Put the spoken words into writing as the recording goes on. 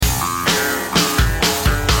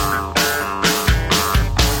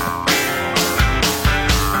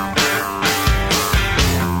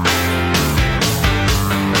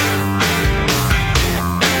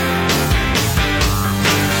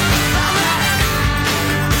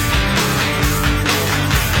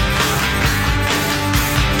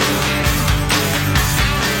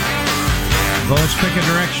Let's pick a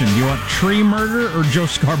direction. Do you want tree murder or Joe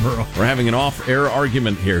Scarborough? We're having an off-air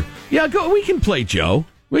argument here. Yeah, we can play Joe.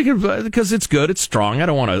 We can, because it's good, it's strong. I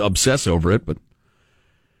don't want to obsess over it, but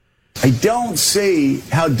I don't see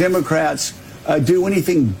how Democrats do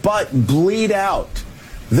anything but bleed out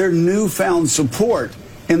their newfound support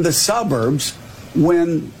in the suburbs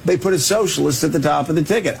when they put a socialist at the top of the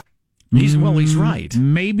ticket. He's right.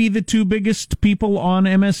 Maybe the two biggest people on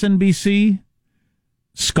MSNBC,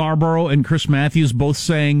 Scarborough and Chris Matthews, both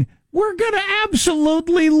saying, we're going to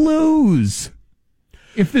absolutely lose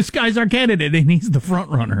if this guy's our candidate and he's the front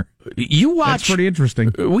runner. You watch. That's pretty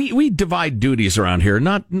interesting. We divide duties around here,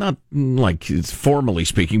 not like formally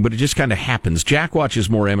speaking, but it just kind of happens. Jack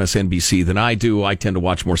watches more MSNBC than I do. I tend to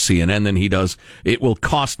watch more CNN than he does. It will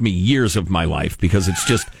cost me years of my life because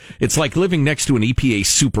it's like living next to an EPA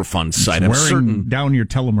Superfund site. I'm certain down your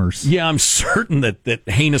telomeres. Yeah, I'm certain that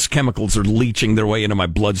heinous chemicals are leaching their way into my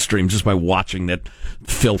bloodstream just by watching that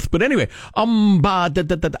filth. But anyway, I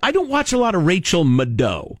don't watch a lot of Rachel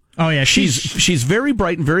Maddow. Oh yeah, she's very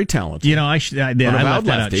bright and very talented. You know, I left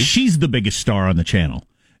that out. She's the biggest star on the channel,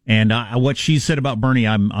 and what she said about Bernie,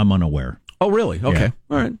 I'm unaware. Oh, really? Okay,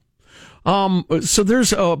 yeah. All right. So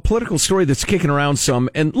there's a political story that's kicking around some,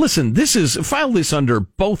 and listen, file this under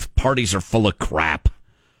both parties are full of crap.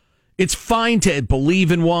 It's fine to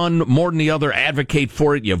believe in one more than the other, advocate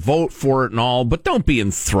for it, you vote for it and all, but don't be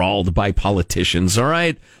enthralled by politicians, all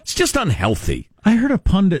right? It's just unhealthy. I heard a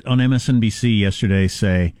pundit on MSNBC yesterday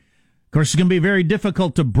say, of course, it's going to be very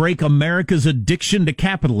difficult to break America's addiction to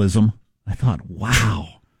capitalism. I thought,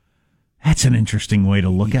 wow, that's an interesting way to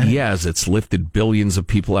look at it. Yes, it's lifted billions of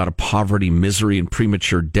people out of poverty, misery, and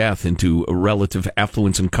premature death into relative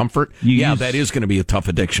affluence and comfort. That is going to be a tough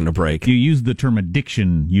addiction to break. You use the term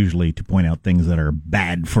addiction usually to point out things that are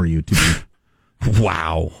bad for you to do.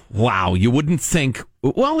 Wow. You wouldn't think,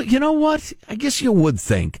 well, you know what? I guess you would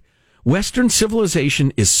think. Western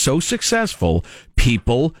civilization is so successful,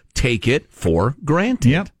 people take it for granted.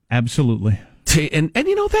 Yep, absolutely. And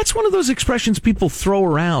you know, that's one of those expressions people throw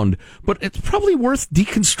around, but it's probably worth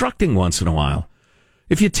deconstructing once in a while.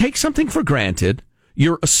 If you take something for granted,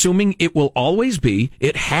 you're assuming it will always be,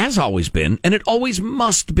 it has always been, and it always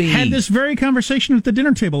must be. Had this very conversation at the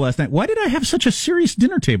dinner table last night. Why did I have such a serious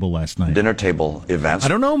dinner table last night? Dinner table events. I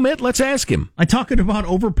don't know, Mitt. Let's ask him. I talked about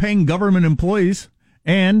overpaying government employees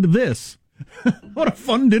and this. What a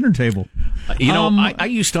fun dinner table. You know, I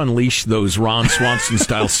used to unleash those Ron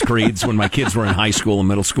Swanson-style screeds when my kids were in high school and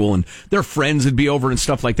middle school, and their friends would be over and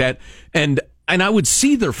stuff like that. And I would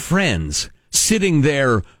see their friends sitting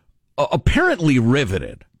there apparently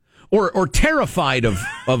riveted or terrified of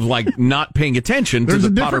like not paying attention to the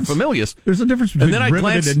paterfamilias. There's a difference between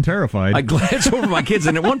riveted and terrified. I glanced over my kids,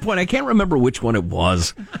 and at one point, I can't remember which one it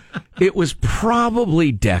was. It was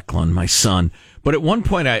probably Declan, my son. But at one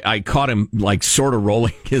point, I caught him, like, sort of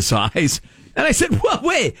rolling his eyes. And I said, well,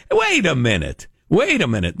 wait a minute.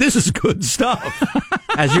 This is good stuff.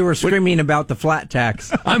 As you were screaming about the flat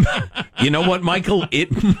tax. You know what, Michael?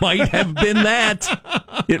 It might have been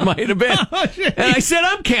that. It might have been. And I said,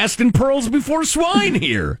 I'm casting pearls before swine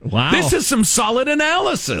here. Wow. This is some solid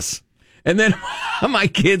analysis. And then my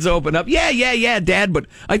kids open up. Yeah, Dad, but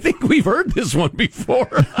I think we've heard this one before.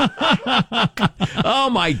 Oh,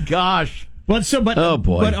 my gosh. Oh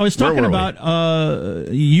boy! But I was talking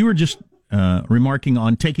about you were just remarking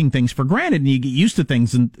on taking things for granted, and you get used to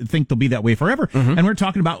things and think they'll be that way forever. Mm-hmm. And we're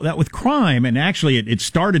talking about that with crime, and actually, it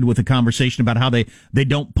started with a conversation about how they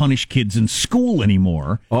don't punish kids in school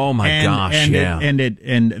anymore. Oh my gosh! And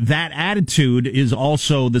that attitude is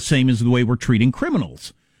also the same as the way we're treating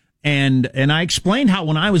criminals. And I explained how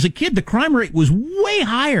when I was a kid, the crime rate was way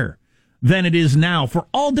higher than it is now for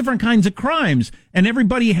all different kinds of crimes, and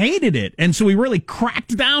everybody hated it. And so we really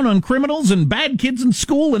cracked down on criminals and bad kids in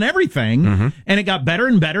school and everything, and it got better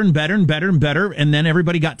and better and better and better and better, and then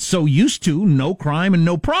everybody got so used to no crime and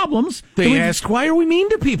no problems. They asked, why are we mean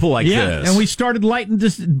to people like this? And we started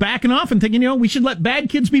backing off and thinking, we should let bad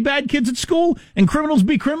kids be bad kids at school and criminals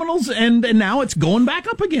be criminals, and now it's going back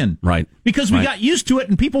up again. Right. Because we got used to it,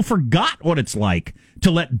 and people forgot what it's like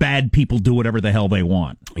to let bad people do whatever the hell they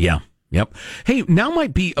want. Yeah. Yep. Hey, now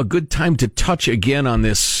might be a good time to touch again on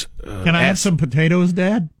this. Can I have some potatoes,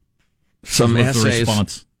 Dad? Some essays. The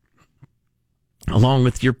response. Along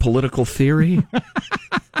with your political theory?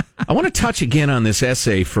 I want to touch again on this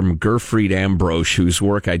essay from Gerfried Ambrosch, whose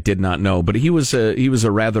work I did not know, but he was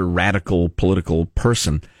a rather radical political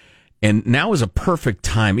person. And now is a perfect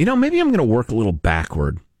time. Maybe I'm going to work a little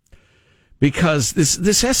backward. Because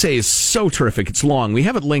this essay is so terrific. It's long. We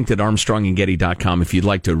have it linked at armstrongandgetty.com if you'd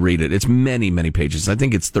like to read it. It's many, many pages. I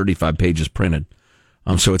think it's 35 pages printed.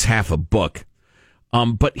 So it's half a book.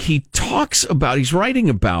 But he's writing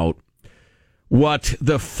about what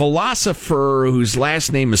the philosopher whose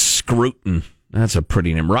last name is Scruton, that's a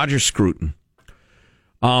pretty name, Roger Scruton,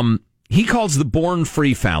 he calls the born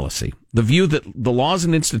free fallacy, the view that the laws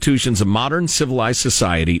and institutions of modern civilized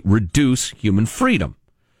society reduce human freedom.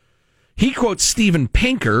 He quotes Steven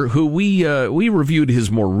Pinker, who we reviewed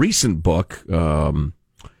his more recent book,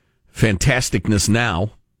 Fantasticness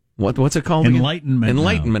Now. What's it called?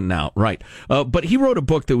 Enlightenment Now. Right. But he wrote a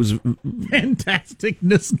book that was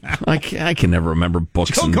Fantasticness Now. I can never remember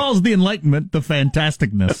books. Joe calls the Enlightenment the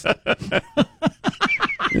Fantasticness.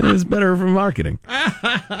 It's better for marketing.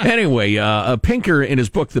 Anyway, Pinker, in his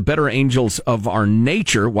book, The Better Angels of Our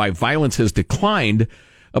Nature, Why Violence Has Declined,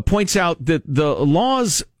 points out that the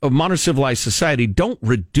laws of modern civilized society don't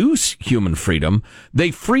reduce human freedom.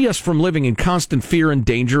 They free us from living in constant fear and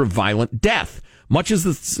danger of violent death. Much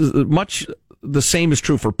the same is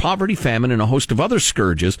true for poverty, famine, and a host of other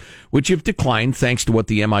scourges, which have declined thanks to what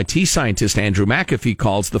the MIT scientist Andrew McAfee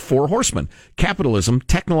calls the four horsemen: capitalism,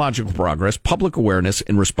 technological progress, public awareness,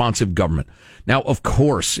 and responsive government. Now, of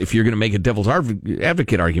course, if you're going to make a devil's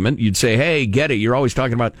advocate argument, you'd say, hey, get it, you're always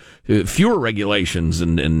talking about fewer regulations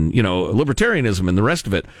and libertarianism and the rest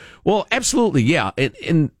of it. Well, absolutely, yeah.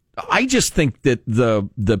 And I just think that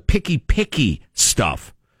the picky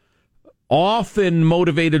stuff, often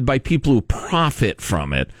motivated by people who profit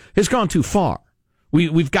from it, has gone too far.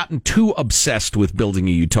 We've gotten too obsessed with building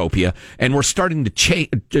a utopia, and we're starting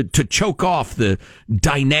to choke off the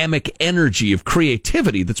dynamic energy of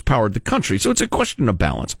creativity that's powered the country. So it's a question of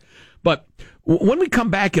balance. But when we come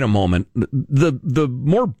back in a moment, the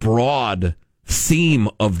more broad theme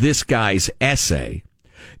of this guy's essay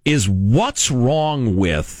is what's wrong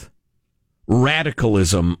with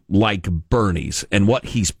radicalism like Bernie's and what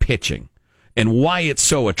he's pitching, and why it's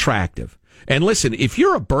so attractive. And listen, if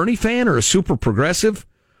you're a Bernie fan or a super progressive,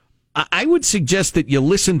 I would suggest that you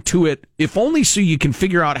listen to it, if only so you can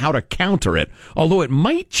figure out how to counter it, although it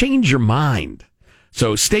might change your mind.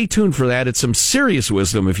 So stay tuned for that. It's some serious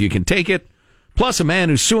wisdom if you can take it. Plus a man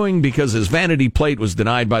who's suing because his vanity plate was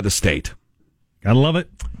denied by the state. Gotta love it.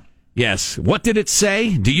 Yes. What did it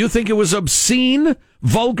say? Do you think it was obscene,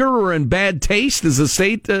 vulgar, or in bad taste, as the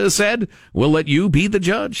state said? We'll let you be the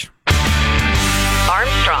judge.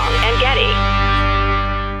 Armstrong and Getty.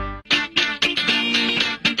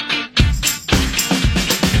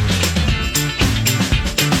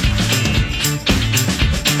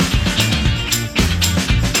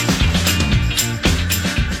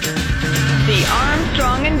 The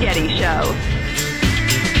Armstrong and Getty Show.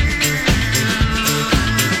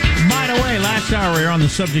 By the way, last hour we were on the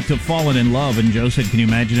subject of falling in love, and Joe said, can you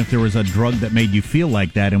imagine if there was a drug that made you feel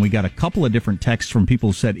like that? And we got a couple of different texts from people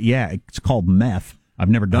who said, yeah, it's called meth. I've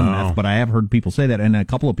never done meth, but I have heard people say that, and a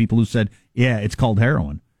couple of people who said, yeah, it's called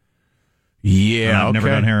heroin. Yeah, I've never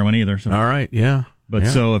done heroin either. So. All right, yeah. But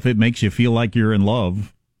so if it makes you feel like you're in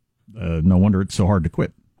love, no wonder it's so hard to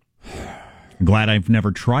quit. I'm glad I've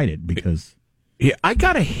never tried it, because... Yeah, I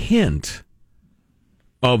got a hint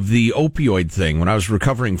of the opioid thing when I was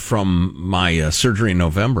recovering from my surgery in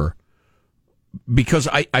November, because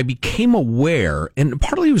I became aware, and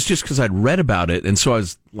partly it was just because I'd read about it, and so I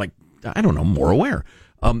was like, I don't know, more aware,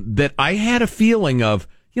 that I had a feeling of,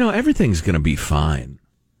 everything's going to be fine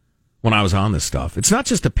when I was on this stuff. It's not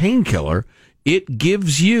just a painkiller. It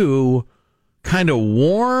gives you kind of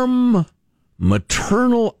warm,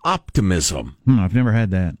 maternal optimism. I've never had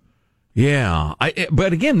that. Yeah.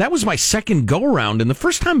 But again, that was my second go-around, and the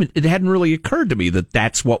first time it hadn't really occurred to me that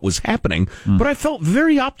that's what was happening, but I felt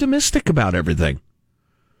very optimistic about everything.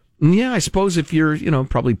 And yeah, I suppose if you're,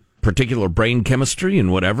 probably particular brain chemistry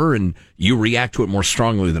and whatever, and you react to it more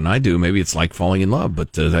strongly than I do, maybe it's like falling in love.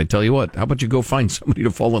 But I tell you what, how about you go find somebody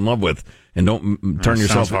to fall in love with and don't turn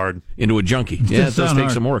yourself into a junkie? Yeah, it does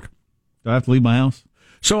take some work. Do I have to leave my house?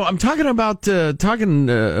 So I'm talking about this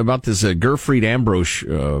Gerfried Ambrose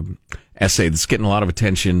essay that's getting a lot of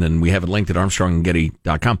attention, and we have it linked at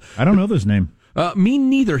ArmstrongandGetty.com. I don't know this name. Me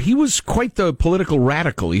neither. He was quite the political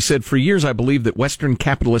radical. He said, for years I believed that Western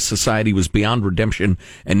capitalist society was beyond redemption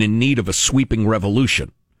and in need of a sweeping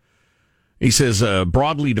revolution. He says,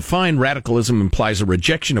 broadly defined, radicalism implies a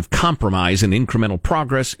rejection of compromise and incremental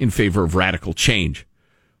progress in favor of radical change.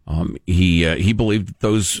 He believed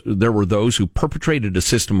there were those who perpetrated a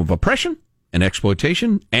system of oppression and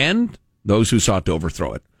exploitation, and those who sought to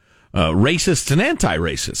overthrow it. Racists and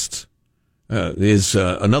anti-racists is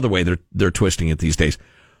another way they're twisting it these days.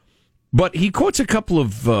 But he quotes a couple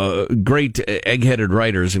of great egg-headed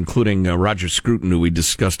writers, including Roger Scruton, who we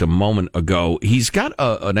discussed a moment ago. He's got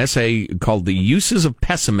an essay called "The Uses of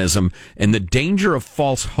Pessimism and the Danger of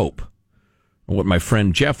False Hope." what my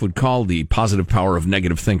friend Jeff would call the positive power of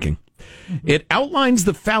negative thinking. It outlines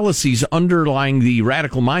the fallacies underlying the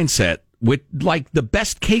radical mindset, with like the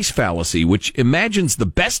best case fallacy, which imagines the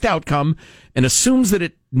best outcome and assumes that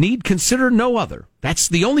it need consider no other. That's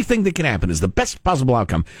the only thing that can happen, is the best possible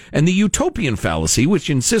outcome. And the utopian fallacy, which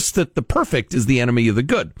insists that the perfect is the enemy of the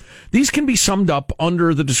good. These can be summed up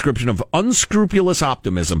under the description of unscrupulous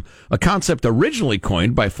optimism, a concept originally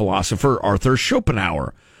coined by philosopher Arthur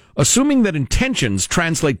Schopenhauer. Assuming that intentions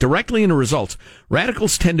translate directly into results,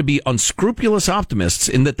 radicals tend to be unscrupulous optimists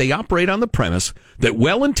in that they operate on the premise that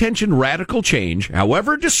well-intentioned radical change,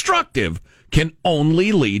 however destructive, can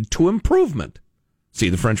only lead to improvement. See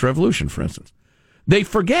the French Revolution, for instance. They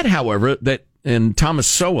forget, however, that, and Thomas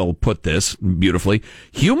Sowell put this beautifully,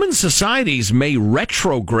 human societies may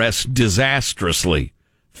retrogress disastrously.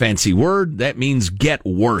 Fancy word, that means get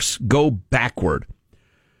worse, go backward.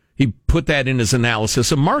 He put that in his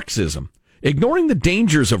analysis of Marxism. Ignoring the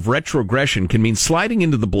dangers of retrogression can mean sliding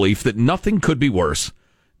into the belief that nothing could be worse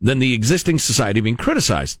than the existing society being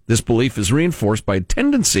criticized. This belief is reinforced by a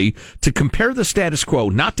tendency to compare the status quo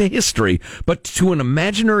not to history, but to an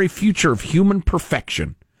imaginary future of human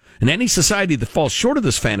perfection. And any society that falls short of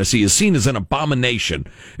this fantasy is seen as an abomination.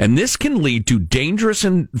 And this can lead to dangerous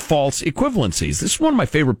and false equivalencies. This is one of my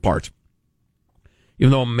favorite parts,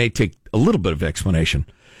 even though it may take a little bit of explanation.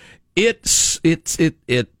 It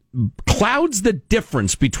clouds the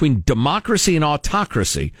difference between democracy and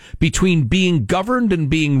autocracy, between being governed and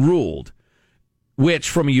being ruled, which,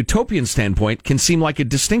 from a utopian standpoint, can seem like a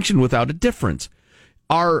distinction without a difference.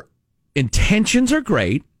 Our intentions are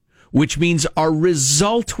great, which means our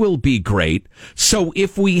result will be great. So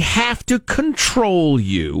if we have to control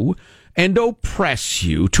you and oppress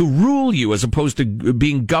you, to rule you as opposed to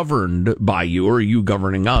being governed by you or you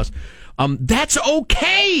governing us, that's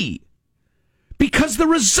okay, because the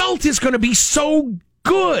result is going to be so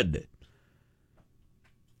good.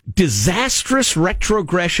 Disastrous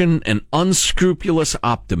retrogression and unscrupulous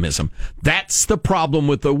optimism. That's the problem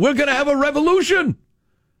with the "we're going to have a revolution"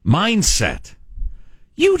 mindset.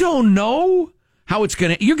 You don't know how it's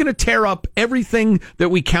going to... You're going to tear up everything that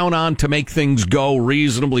we count on to make things go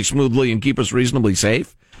reasonably smoothly and keep us reasonably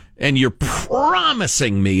safe, and you're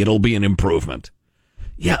promising me it'll be an improvement.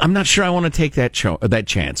 Yeah, I'm not sure I want to take that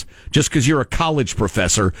chance, just because you're a college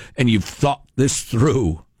professor and you've thought this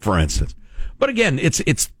through, for instance. But again,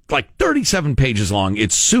 it's like 37 pages long.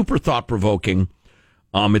 It's super thought-provoking.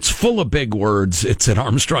 It's full of big words. It's at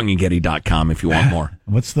ArmstrongandGetty.com if you want more.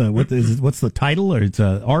 What's the title? Or it's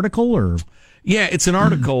an article? Or yeah, it's an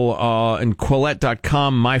article in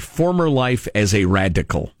Quillette.com, My Former Life as a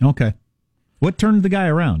Radical. Okay. What turned the guy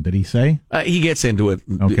around? Did he say? He gets into it,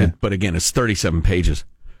 okay. But again, it's 37 pages.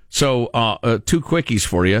 So, two quickies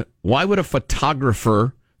for you. Why would a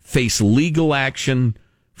photographer face legal action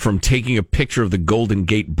from taking a picture of the Golden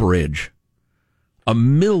Gate Bridge?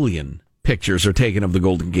 1 million pictures are taken of the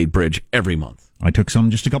Golden Gate Bridge every month. I took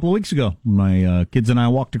some just a couple of weeks ago. My kids and I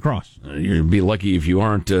walked across. You'd be lucky if you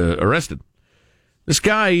aren't arrested. This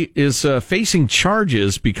guy is facing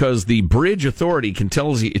charges because the bridge authority can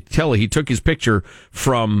tell he took his picture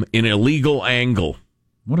from an illegal angle.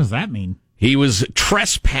 What does that mean? He was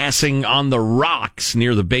trespassing on the rocks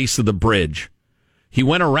near the base of the bridge. He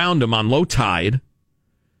went around him on low tide,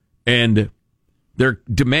 and they're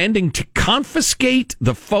demanding to confiscate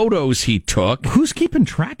the photos he took. Who's keeping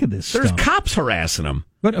track of this There's stuff? cops harassing him.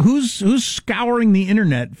 But who's scouring the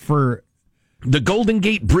internet for... The Golden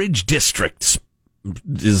Gate Bridge District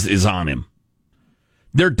is on him.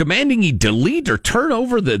 They're demanding he delete or turn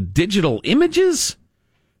over the digital images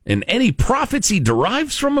and any profits he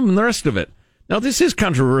derives from them and the rest of it. Now, this is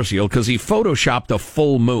controversial because he photoshopped a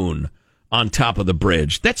full moon on top of the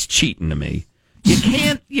bridge. That's cheating to me.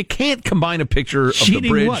 You can't combine a picture of the bridge.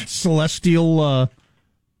 Cheating what? Celestial well,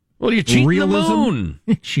 you're cheating realism? the moon.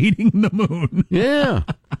 Cheating the moon. Yeah.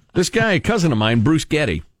 This guy, a cousin of mine, Bruce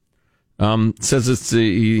Getty, says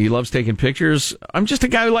he loves taking pictures. I'm just a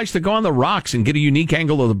guy who likes to go on the rocks and get a unique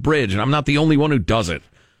angle of the bridge, and I'm not the only one who does it.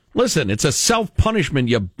 Listen, it's a self-punishment,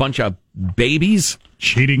 you bunch of babies.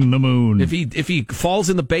 Cheating the moon. If he falls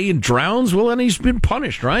in the bay and drowns, well, then he's been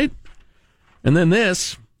punished, right? And then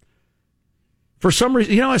this, for some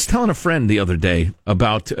reason, I was telling a friend the other day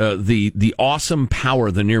about the awesome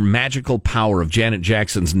power, the near magical power of Janet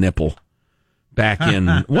Jackson's nipple back in,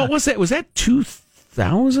 what was that? Was that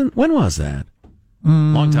 2000? When was that?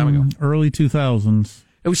 Long time ago. Early 2000s.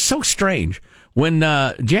 It was so strange. When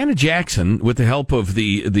Janet Jackson, with the help of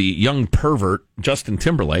the young pervert, Justin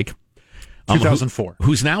Timberlake, 2004.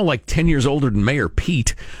 Who's now like 10 years older than Mayor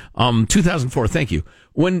Pete. 2004, thank you.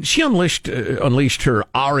 When she unleashed her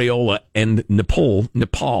areola and Nepal,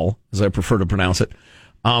 as I prefer to pronounce it,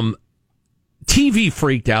 TV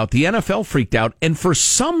freaked out, the NFL freaked out, and for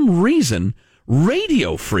some reason,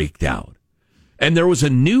 radio freaked out. And there was a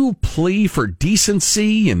new plea for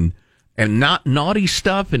decency and not naughty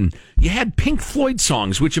stuff. And you had Pink Floyd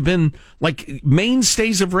songs, which have been like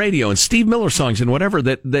mainstays of radio, and Steve Miller songs and whatever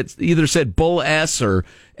that either said bull S or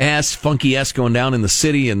ass, funky S going down in the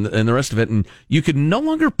city and the rest of it. And you could no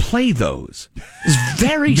longer play those. It's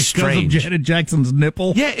very strange. Because of Janet Jackson's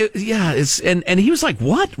nipple? Yeah. And he was like,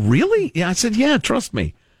 what? Really? Yeah, I said, yeah, trust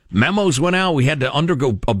me. Memos went out. We had to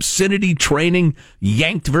undergo obscenity training,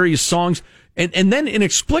 yanked various songs. And then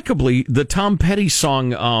inexplicably, the Tom Petty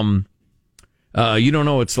song, you don't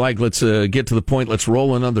know what it's like. Let's get to the point. Let's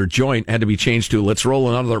roll another joint. Had to be changed to let's roll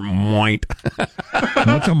another moint.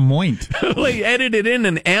 What's a moint? They edited in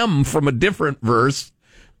an M from a different verse,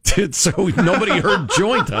 so nobody heard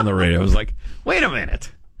joint on the radio. I was like, wait a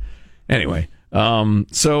minute. Anyway,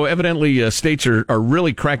 so evidently states are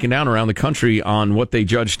really cracking down around the country on what they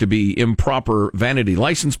judge to be improper vanity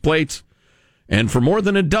license plates. And for more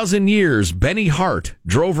than a dozen years, Benny Hart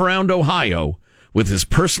drove around Ohio with his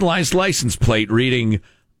personalized license plate reading,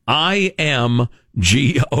 I am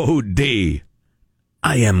G-O-D.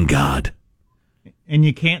 I am God. And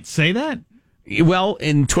you can't say that? Well,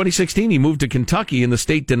 in 2016, he moved to Kentucky, and the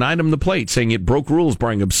state denied him the plate, saying it broke rules,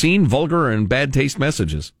 barring obscene, vulgar, and bad taste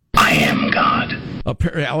messages. I am God.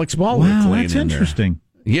 Alex Baldwin. Wow, that's interesting.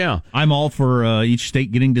 There. Yeah. I'm all for each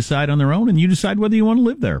state getting to decide on their own, and you decide whether you want to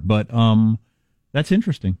live there. But that's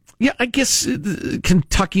interesting. Yeah, I guess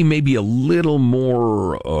Kentucky may be a little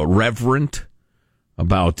more reverent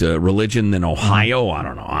about religion than Ohio. I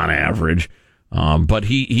don't know, on average. But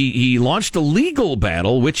he launched a legal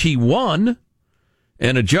battle, which he won.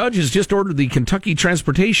 And a judge has just ordered the Kentucky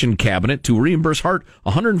Transportation Cabinet to reimburse Hart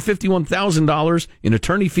 $151,000 in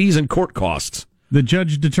attorney fees and court costs. The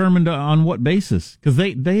judge determined on what basis? Because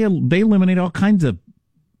they eliminate all kinds of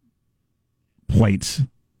plates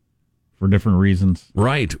for different reasons.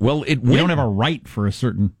 Right. Well, you don't have a right for a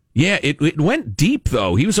certain... Yeah, it went deep,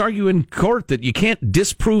 though. He was arguing in court that you can't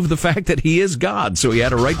disprove the fact that he is God, so he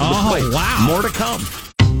had a right to the plate. Wow. More to come.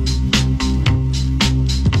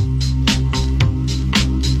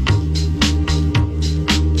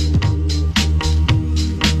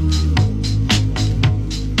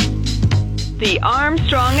 The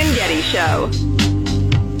Armstrong and Getty Show.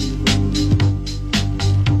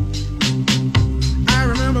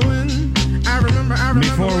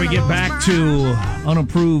 Before we get back to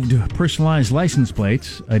unapproved personalized license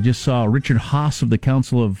plates, I just saw Richard Haas of the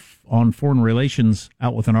Council on Foreign Relations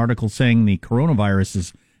out with an article saying the coronavirus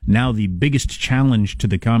is now the biggest challenge to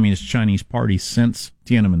the Communist Chinese Party since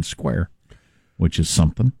Tiananmen Square, which is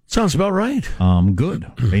something. Sounds about right. Good.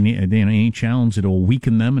 Any challenge that will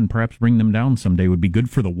weaken them and perhaps bring them down someday would be good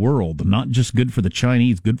for the world, not just good for the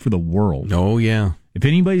Chinese, good for the world. Oh, yeah. If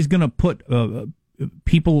anybody's going to put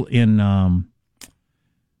people in...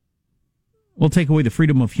 We'll take away the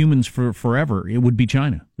freedom of humans forever. It would be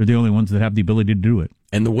China. They're the only ones that have the ability to do it,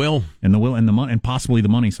 and the will, and the money, and possibly the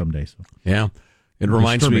money someday. So yeah, it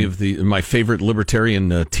reminds me of my favorite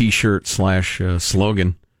libertarian T-shirt /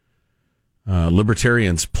 slogan: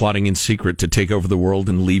 "Libertarians plotting in secret to take over the world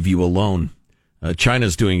and leave you alone."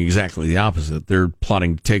 China's doing exactly the opposite. They're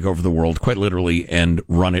plotting to take over the world, quite literally, and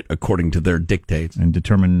run it according to their dictates. And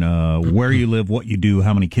determine where you live, what you do,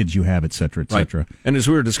 how many kids you have, et cetera, et cetera. Right. And as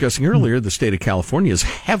we were discussing earlier, the state of California is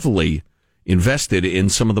heavily invested in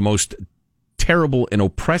some of the most terrible and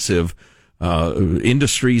oppressive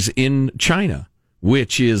industries in China,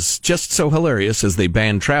 which is just so hilarious as they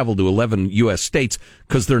ban travel to 11 U.S. states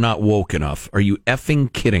because they're not woke enough. Are you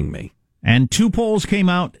effing kidding me? And 2 polls came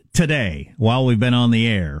out today while we've been on the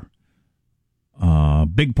air.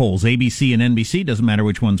 Big polls, ABC and NBC, doesn't matter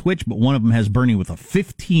which one's which, but one of them has Bernie with a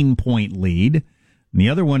 15-point lead. And the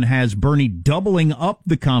other one has Bernie doubling up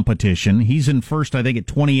the competition. He's in first, I think, at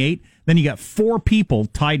 28. Then you got 4 people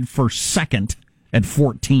tied for second at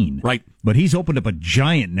 14. Right. But he's opened up a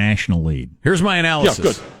giant national lead. Here's my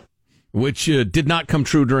analysis, good. Which did not come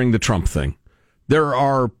true during the Trump thing. There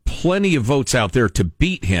are plenty of votes out there to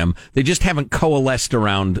beat him. They just haven't coalesced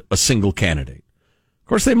around a single candidate. Of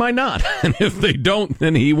course, they might not. And if they don't,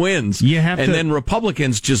 then he wins. Then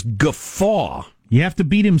Republicans just guffaw. You have to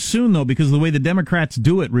beat him soon, though, because of the way the Democrats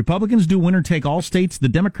do it. Republicans do winner-take-all states. The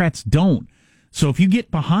Democrats don't. So if you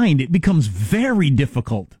get behind, it becomes very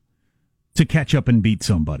difficult to catch up and beat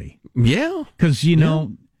somebody. Yeah. Because, you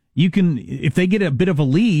know, you can, if they get a bit of a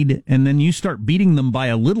lead and then you start beating them by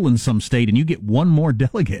a little in some state and you get one more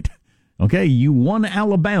delegate, okay, you won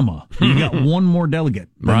Alabama. You got one more delegate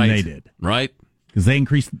than they did. Right. Because they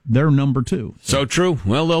increased their number too. So true.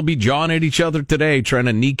 Well, they'll be jawing at each other today, trying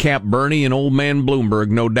to kneecap Bernie and old man Bloomberg,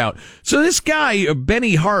 no doubt. So this guy,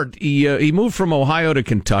 Benny Hart, he moved from Ohio to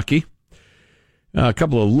Kentucky, a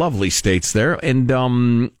couple of lovely states there, and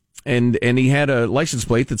he had a license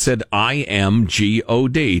plate that said "I am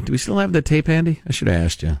God." Do we still have the tape handy? I should have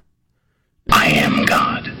asked you. I am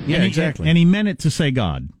God. Yeah, exactly. And he meant it to say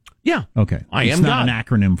God. Yeah. Okay. I it's am not God. an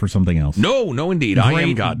acronym for something else. No, indeed. I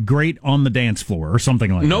am God. Great on the dance floor or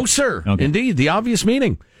something like that. No, sir. Okay. Indeed, the obvious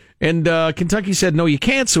meaning. And Kentucky said, no, you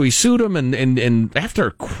can't, so he sued him, and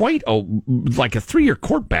after quite a 3-year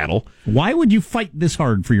court battle. Why would you fight this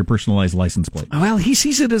hard for your personalized license plate? Well, he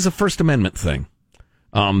sees it as a First Amendment thing.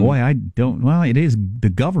 Boy, I don't. Well, it is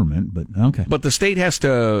the government, but okay. But the state has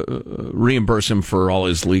to reimburse him for all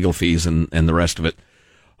his legal fees and the rest of it.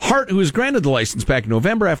 Hart, who was granted the license back in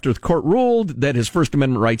November after the court ruled that his First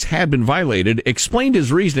Amendment rights had been violated, explained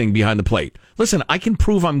his reasoning behind the plate. Listen, I can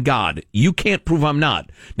prove I'm God. You can't prove I'm not.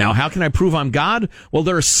 Now, how can I prove I'm God? Well,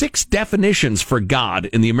 there are 6 definitions for God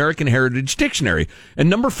in the American Heritage Dictionary, and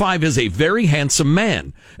number 5 is a very handsome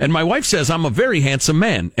man. And my wife says I'm a very handsome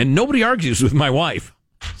man, and nobody argues with my wife.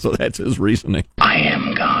 So that's his reasoning. I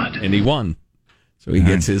am God. And he won. So he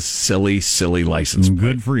gets his silly license plate.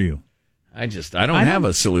 Good for you. I don't have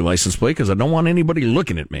a silly license plate because I don't want anybody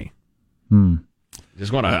looking at me.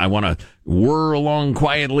 I want to whir along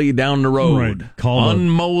quietly down the road,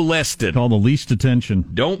 unmolested. Call the least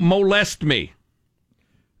attention. Don't molest me.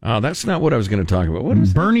 That's not what I was going to talk about. What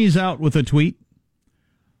is Bernie's out with a tweet.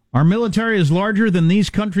 Our military is larger than these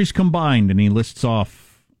countries combined, and he lists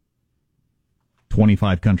off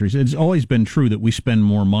 25 countries. It's always been true that we spend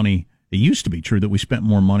more money. It used to be true that we spent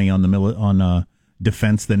more money on the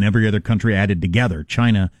defense than every other country added together.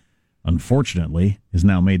 China, unfortunately, has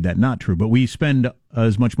now made that not true. But we spend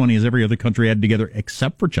as much money as every other country added together,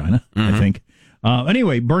 except for China, I think.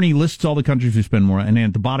 Anyway, Bernie lists all the countries who spend more, and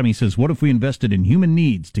at the bottom he says, what if we invested in human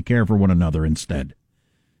needs to care for one another instead?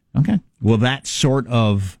 Okay. Well, that sort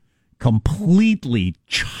of completely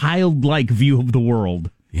childlike view of the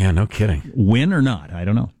world. Yeah, no kidding. Win or not, I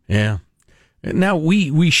don't know. Yeah. Now,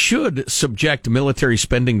 we should subject military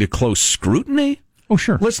spending to close scrutiny. Oh,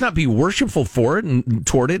 sure. Let's not be worshipful for it and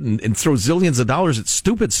toward it and throw zillions of dollars at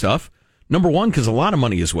stupid stuff. Number one, because a lot of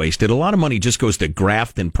money is wasted. A lot of money just goes to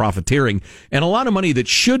graft and profiteering. And a lot of money that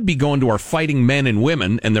should be going to our fighting men and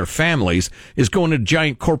women and their families is going to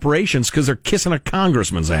giant corporations because they're kissing a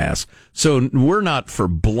congressman's ass. So we're not for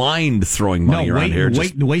blind throwing money around here.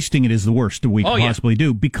 Wasting it is the worst we can possibly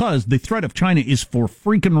do because the threat of China is for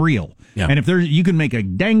freaking real. Yeah. And if you can make a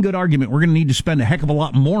dang good argument, we're going to need to spend a heck of a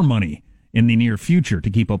lot more money in the near future to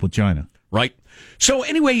keep up with China. Right. So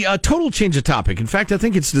anyway, total change of topic. In fact, I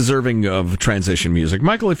think it's deserving of transition music.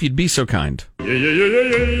 Michael, if you'd be so kind. Oh,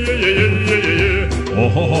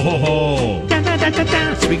 ho, ho, ho,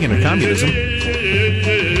 ho. Speaking of communism.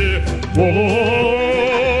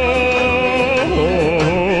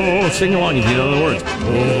 Sing along if you know the words.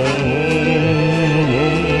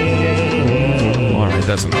 All right,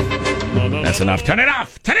 that's enough. That's enough. Turn it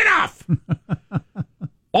off! Turn it off!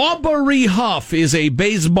 Aubrey Huff is a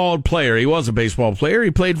baseball player. He was a baseball player.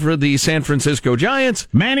 He played for the San Francisco Giants.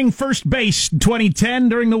 Manning first base 2010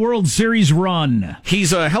 during the World Series run.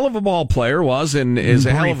 He's a hell of a ball player, and is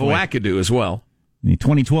a hell of a wackadoo as well. In the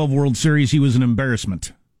 2012 World Series, he was an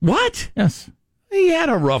embarrassment. What? Yes. He had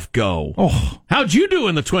a rough go. Oh. How'd you do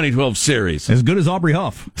in the 2012 series? As good as Aubrey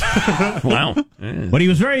Huff. Wow. But he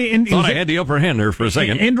was very... I had the upper hand there for a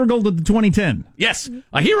second. Integral to the 2010. Yes.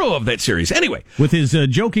 A hero of that series. Anyway. With his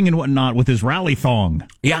joking and whatnot, with his rally thong.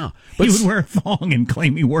 Yeah. He would wear a thong and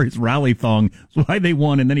claim he wore his rally thong. That's why they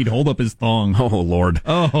won, and then he'd hold up his thong. Oh, Lord.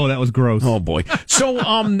 Oh, that was gross. Oh, boy. So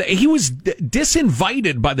he was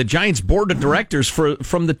disinvited by the Giants board of directors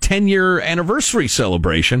from the 10-year anniversary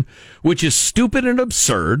celebration, which is stupid and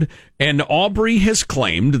absurd. And Aubrey has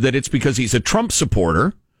claimed that it's because he's a Trump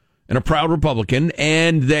supporter and a proud Republican,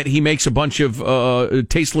 and that he makes a bunch of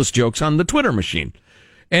tasteless jokes on the Twitter machine.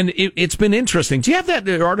 And it's been interesting. Do you have that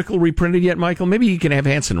article reprinted yet, Michael? Maybe you can have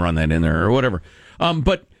Hanson run that in there or whatever.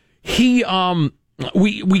 But we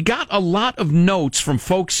got a lot of notes from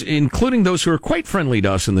folks, including those who are quite friendly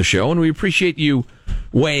to us in the show, and we appreciate you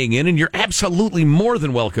weighing in. And you're absolutely more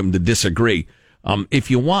than welcome to disagree if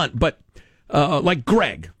you want. But like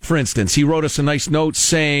Greg, for instance, he wrote us a nice note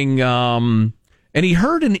saying, and he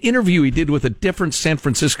heard an interview he did with a different San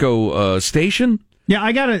Francisco station. Yeah,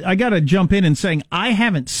 I gotta jump in and saying I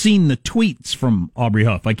haven't seen the tweets from Aubrey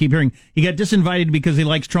Huff. I keep hearing he got disinvited because he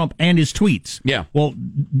likes Trump and his tweets. Yeah. Well,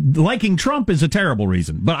 liking Trump is a terrible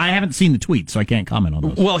reason, but I haven't seen the tweets, so I can't comment on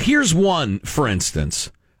those. Well, here's one, for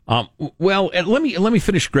instance. Let me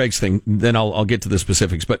finish Greg's thing, then I'll get to the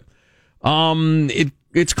specifics. But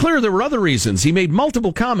it's clear there were other reasons. He made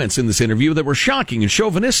multiple comments in this interview that were shocking and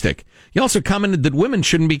chauvinistic. He also commented that women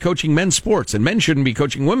shouldn't be coaching men's sports and men shouldn't be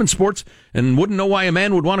coaching women's sports, and wouldn't know why a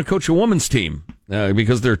man would want to coach a woman's team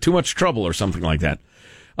because they're too much trouble or something like that.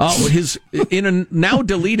 In a now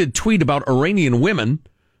deleted tweet about Iranian women,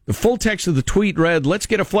 the full text of the tweet read, "Let's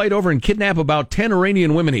get a flight over and kidnap about 10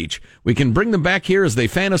 Iranian women each. We can bring them back here as they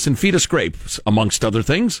fan us and feed us grapes, amongst other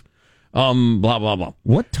things." Blah, blah, blah.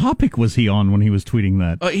 What topic was he on when he was tweeting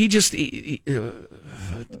that?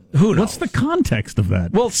 Who knows? What's the context of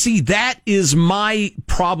that? Well, see, that is my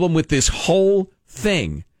problem with this whole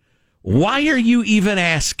thing. Why are you even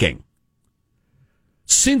asking?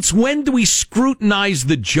 Since when do we scrutinize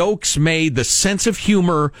the jokes made, the sense of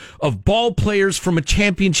humor of ball players from a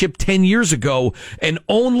championship 10 years ago, and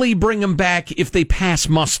only bring them back if they pass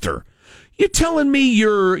muster? You're telling me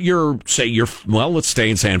let's stay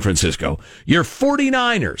in San Francisco. Your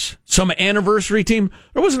 49ers, some anniversary team,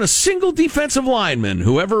 there wasn't a single defensive lineman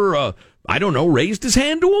who ever, raised his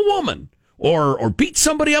hand to a woman or beat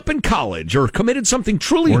somebody up in college or committed something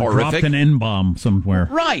truly horrific. Or dropped an N-bomb somewhere.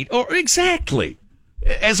 Right, or exactly.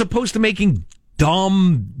 As opposed to making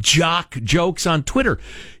dumb jock jokes on Twitter.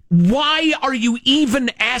 Why are you even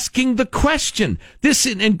asking the question? This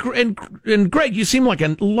and Greg, you seem like a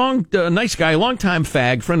nice guy, a long-time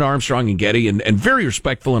fag, friend of Armstrong and Getty, and very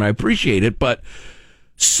respectful, and I appreciate it. But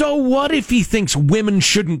so what if he thinks women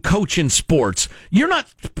shouldn't coach in sports? You're not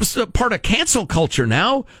part of cancel culture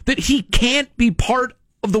now, that he can't be part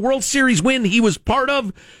of the World Series win he was part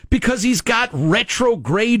of because he's got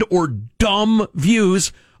retrograde or dumb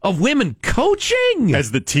views of women coaching.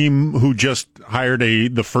 As the team who just hired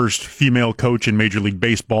the first female coach in Major League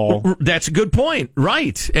Baseball. That's a good point.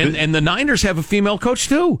 Right. And the Niners have a female coach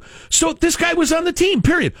too. So this guy was on the team,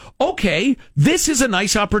 period. Okay, this is a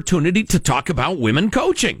nice opportunity to talk about women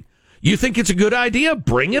coaching. You think it's a good idea?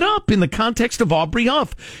 Bring it up in the context of Aubrey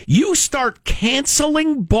Huff. You start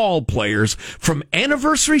canceling ball players from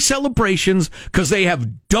anniversary celebrations because they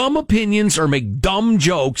have dumb opinions or make dumb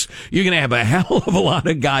jokes, you're going to have a hell of a lot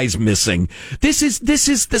of guys missing. This is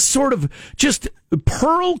the sort of just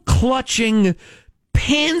pearl clutching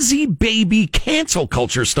pansy baby cancel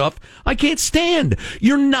culture stuff I can't stand.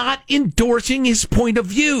 You're not endorsing his point of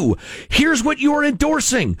view. Here's what you're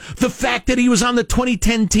endorsing: the fact that he was on the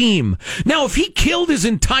 2010 team. Now, if he killed his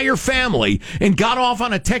entire family and got off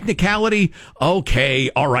on a technicality, okay,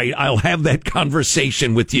 all right, I'll have that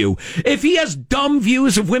conversation with you. If he has dumb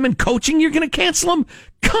views of women coaching, you're going to cancel him?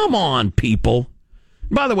 Come on, people.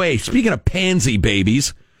 By the way, speaking of pansy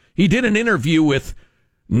babies, he did an interview with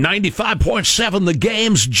 95.7 The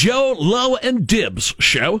Game's Joe Lowe and Dibbs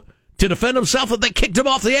show to defend himself that they kicked him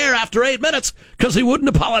off the air after 8 minutes because he wouldn't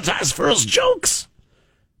apologize for his jokes.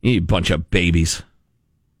 You bunch of babies.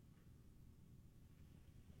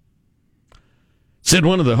 Said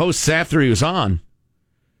one of the hosts after he was on,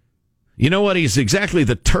 you know what? He's exactly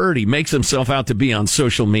the turd he makes himself out to be on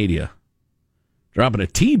social media. Dropping a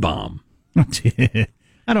T-bomb. I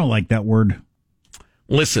don't like that word.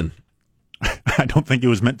 Listen. I don't think it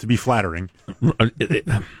was meant to be flattering.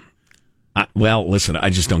 Well, listen, I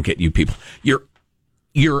just don't get you people.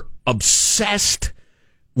 You're obsessed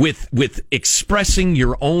with expressing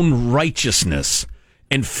your own righteousness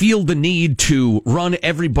and feel the need to run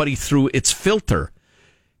everybody through its filter.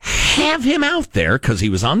 Have him out there because he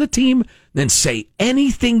was on the team, then say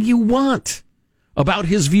anything you want about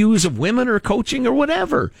his views of women or coaching or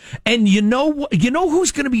whatever. And you know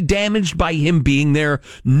who's going to be damaged by him being there?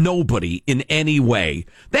 Nobody in any way.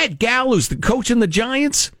 That gal who's the coach in the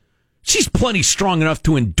Giants, she's plenty strong enough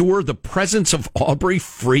to endure the presence of Aubrey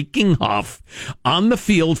freaking Huff on the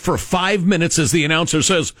field for 5 minutes as the announcer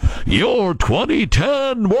says, "You're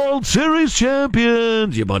 2010 World Series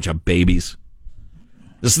champions," you bunch of babies.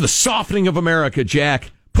 This is the softening of America,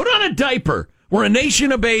 Jack. Put on a diaper. We're a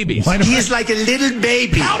nation of babies. He's like a little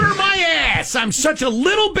baby. Powder my ass. I'm such a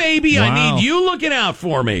little baby. Wow. I need you looking out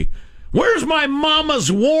for me. Where's my mama's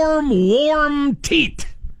warm teat?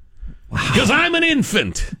 Because I'm an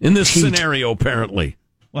infant in this scenario, apparently.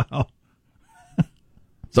 Wow.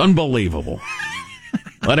 It's unbelievable.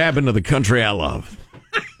 What happened to the country I love?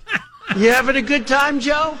 You having a good time,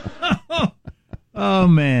 Joe? Oh,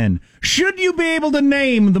 man. Should you be able to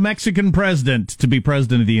name the Mexican president to be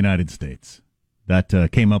president of the United States? That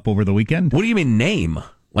came up over the weekend. What do you mean name?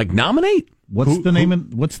 Like nominate? What's the name of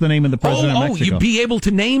the president of Mexico? You'd be able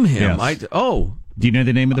to name him. Yes. Do you know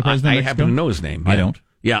the name of the president of Mexico? I happen to know his name. I don't.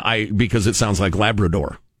 Yeah, because it sounds like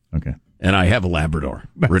Labrador. Okay. And I have a Labrador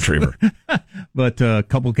retriever. But a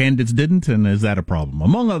couple candidates didn't, and is that a problem?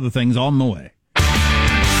 Among other things, on the way.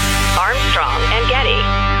 Armstrong and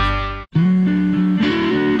Getty.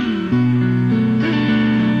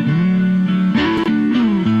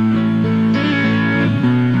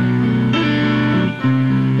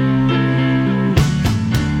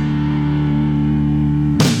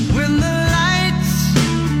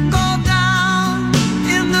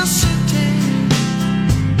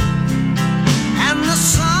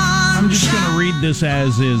 This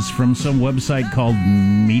as is from some website called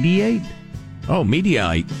Mediate. Oh,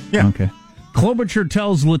 Mediate. Yeah. Okay. Klobuchar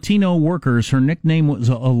tells Latino workers her nickname was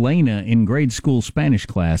Elena in grade school Spanish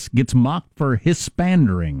class. Gets mocked for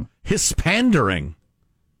Hispandering. Hispandering.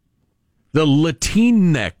 The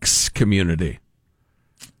Latinx community.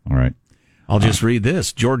 All right. I'll just read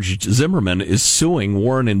this. George Zimmerman is suing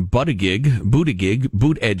Warren and Buttigieg,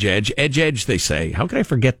 they say. How could I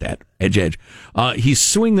forget that? Edge. He's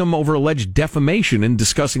suing them over alleged defamation in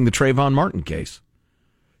discussing the Trayvon Martin case.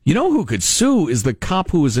 You know who could sue is the cop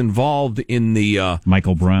who was involved in the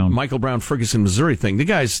Michael Brown, Ferguson, Missouri thing.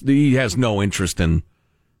 He has no interest in,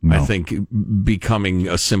 I think, becoming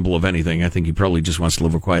a symbol of anything. I think he probably just wants to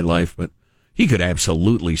live a quiet life, but he could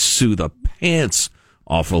absolutely sue the pants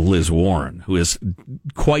off of Liz Warren, who has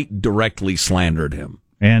quite directly slandered him.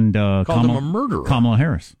 And called him a murderer. Kamala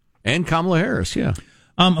Harris. And Kamala Harris, yeah.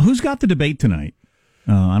 Who's got the debate tonight?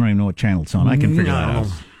 I don't even know what channel it's on. I can figure that out.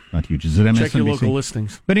 Not huge. Is it MSNBC? Check your local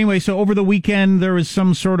listings. But anyway, so over the weekend, there was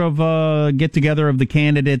some sort of get-together of the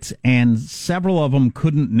candidates, and several of them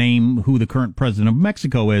couldn't name who the current president of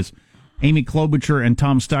Mexico is. Amy Klobuchar and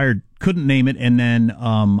Tom Steyer couldn't name it, and then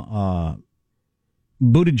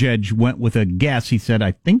Buttigieg went with a guess. He said,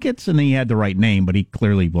 I think it's, and he had the right name, but he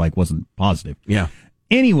clearly wasn't positive. Yeah.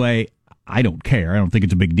 Anyway, I don't care. I don't think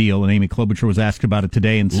it's a big deal. And Amy Klobuchar was asked about it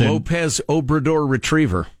today and said... Lopez Obrador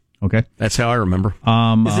Retriever. Okay. That's how I remember.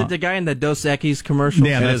 Is it the guy in the Dos Equis commercial?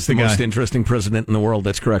 Yeah, that's the most interesting president in the world.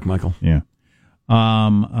 That's correct, Michael. Yeah.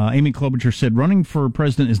 Amy Klobuchar said, running for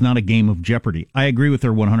president is not a game of Jeopardy. I agree with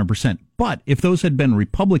her 100%. But if those had been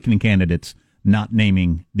Republican candidates not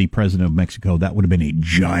naming the president of Mexico, that would have been a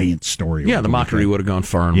giant story. Yeah, the mockery would have gone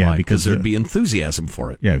far and wide because there'd be enthusiasm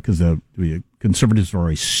for it. Yeah, because the conservatives are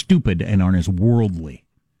always stupid and aren't as worldly.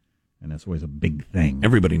 And that's always a big thing.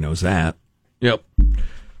 Everybody knows that. Yep.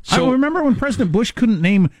 So, I remember when President Bush couldn't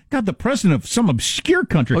name, the president of some obscure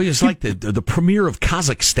country. Oh, it's like the premier of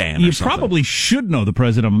Kazakhstan. You probably should know the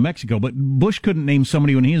president of Mexico, but Bush couldn't name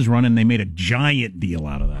somebody when he was running. They made a giant deal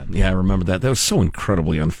out of that. Yeah, I remember that. That was so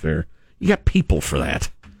incredibly unfair. You got people for that.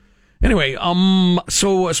 Anyway,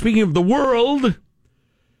 so speaking of the world,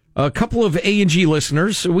 a couple of A&G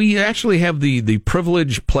listeners, we actually have the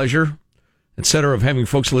privilege, pleasure, etc., of having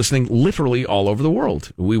folks listening literally all over the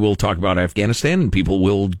world. We will talk about Afghanistan, and people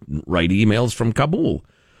will write emails from Kabul.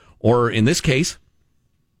 Or in this case,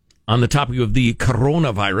 on the topic of the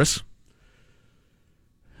coronavirus,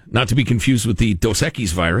 not to be confused with the Dos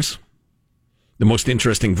Equis virus, the most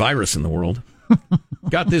interesting virus in the world.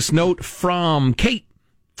 Got this note from Kate.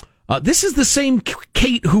 This is the same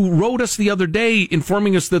Kate who wrote us the other day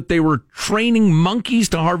informing us that they were training monkeys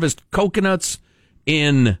to harvest coconuts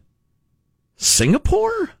in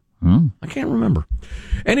Singapore? I can't remember.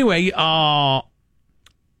 Anyway, I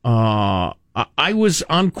was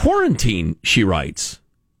on quarantine, she writes,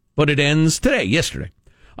 but it ends yesterday.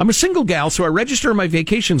 I'm a single gal, so I register my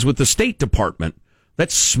vacations with the State Department.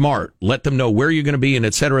 That's smart. Let them know where you're going to be and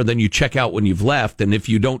et cetera. Then you check out when you've left. And if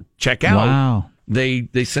you don't check out, they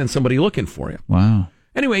send somebody looking for you. Wow.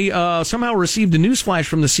 Anyway, somehow received a newsflash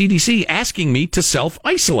from the CDC asking me to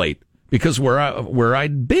self-isolate because where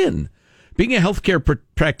I'd been. Being a healthcare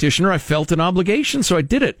practitioner, I felt an obligation, so I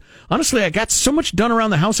did it. Honestly, I got so much done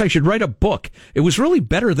around the house, I should write a book. It was really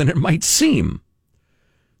better than it might seem.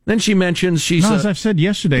 Then she mentions as I've said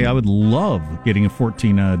yesterday, I would love getting a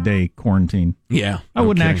 14-day quarantine. Yeah. I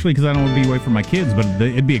wouldn't actually because I don't want to be away from my kids, but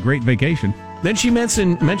it'd be a great vacation. Then she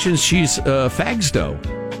mentions she's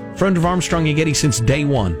Fagsdo, friend of Armstrong and Getty since day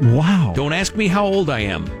one. Wow. Don't ask me how old I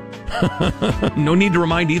am. No need to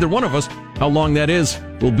remind either one of us how long that is.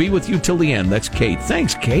 We'll be with you till the end. That's Kate.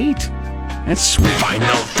 Thanks, Kate. That's sweet. Final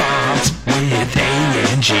thoughts with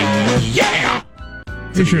A&G. Yeah!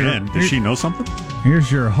 to the end. Does she know something?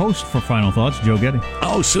 Here's your host for Final Thoughts, Joe Getty.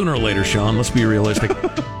 Oh, sooner or later, Sean. Let's be realistic.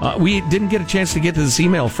 We didn't get a chance to get to this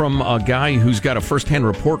email from a guy who's got a first-hand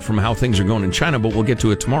report from how things are going in China, but we'll get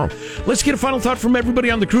to it tomorrow. Let's get a final thought from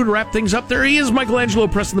everybody on the crew to wrap things up. There he is, Michelangelo,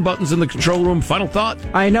 pressing the buttons in the control room. Final thought.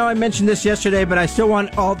 I know I mentioned this yesterday, but I still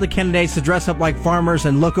want all the candidates to dress up like farmers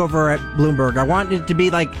and look over at Bloomberg. I want it to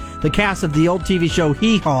be like the cast of the old TV show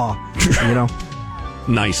Hee Haw, you know.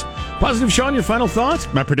 Nice. Positive Sean, your final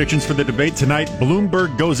thought? My predictions for the debate tonight: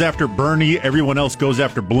 Bloomberg goes after Bernie, everyone else goes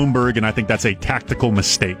after Bloomberg, and I think that's a tactical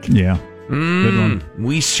mistake. Yeah. Good one.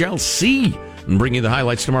 We shall see. And bring you the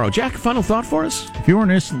highlights tomorrow. Jack, final thought for us? If you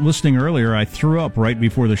weren't listening earlier, I threw up right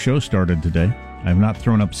before the show started today. I have not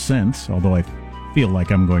thrown up since, although I feel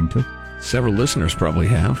like I'm going to. Several listeners probably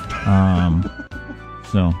have.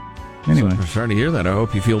 So, anyway. So, sorry to hear that. I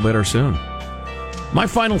hope you feel better soon. My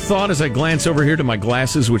final thought as I glance over here to my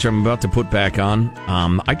glasses, which I'm about to put back on,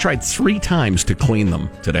 I tried 3 times to clean them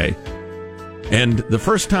today. And the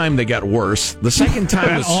first time they got worse. The second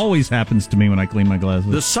time that always happens to me when I clean my glasses.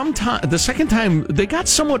 The second time they got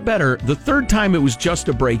somewhat better. The third time it was just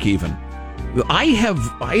a break even. I have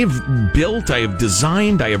built, I have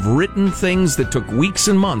designed, I have written things that took weeks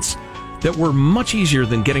and months that were much easier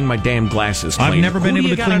than getting my damn glasses cleaned. I've never been able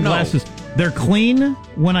to clean glasses. They're clean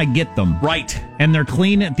when I get them. Right. And they're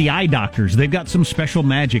clean at the eye doctors. They've got some special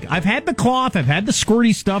magic. I've had the cloth. I've had the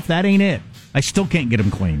squirty stuff. That ain't it. I still can't get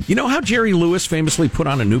them clean. You know how Jerry Lewis famously put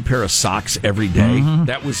on a new pair of socks every day? Mm-hmm.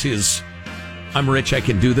 That was his, I'm rich, I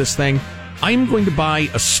can do this thing. I'm going to buy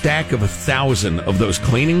a stack of 1,000 of those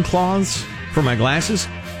cleaning cloths for my glasses.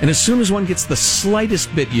 And as soon as one gets the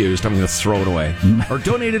slightest bit used, I'm going to throw it away. Or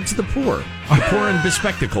donate it to the poor and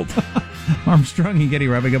bespectacled. Armstrong and Getty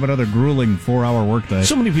wrapping up another grueling 4-hour workday.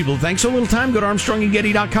 So many people, thanks so little time. Go to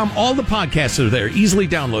ArmstrongandGetty.com. All the podcasts are there, easily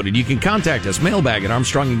downloaded. You can contact us, mailbag at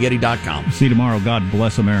ArmstrongandGetty.com. See you tomorrow. God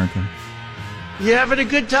bless America. You having a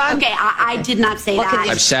good time? Okay, I did not say that.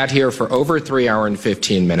 I've sat here for over 3 hours and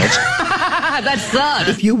 15 minutes. That sucks.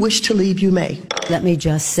 If you wish to leave, you may. Let me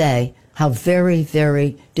just say how very,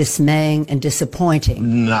 very dismaying and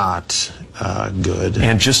disappointing. Not good.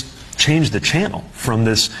 And just change the channel from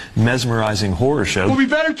this mesmerizing horror show. We'll be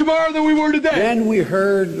better tomorrow than we were today. Then we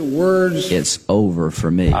heard the words, "It's over for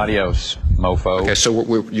me." Adios, mofo. Okay, so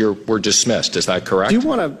we're dismissed. Is that correct? Do you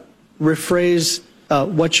want to rephrase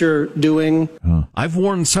what you're doing? I've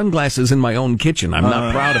worn sunglasses in my own kitchen. I'm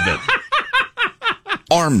not proud of it.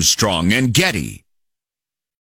 Armstrong and Getty.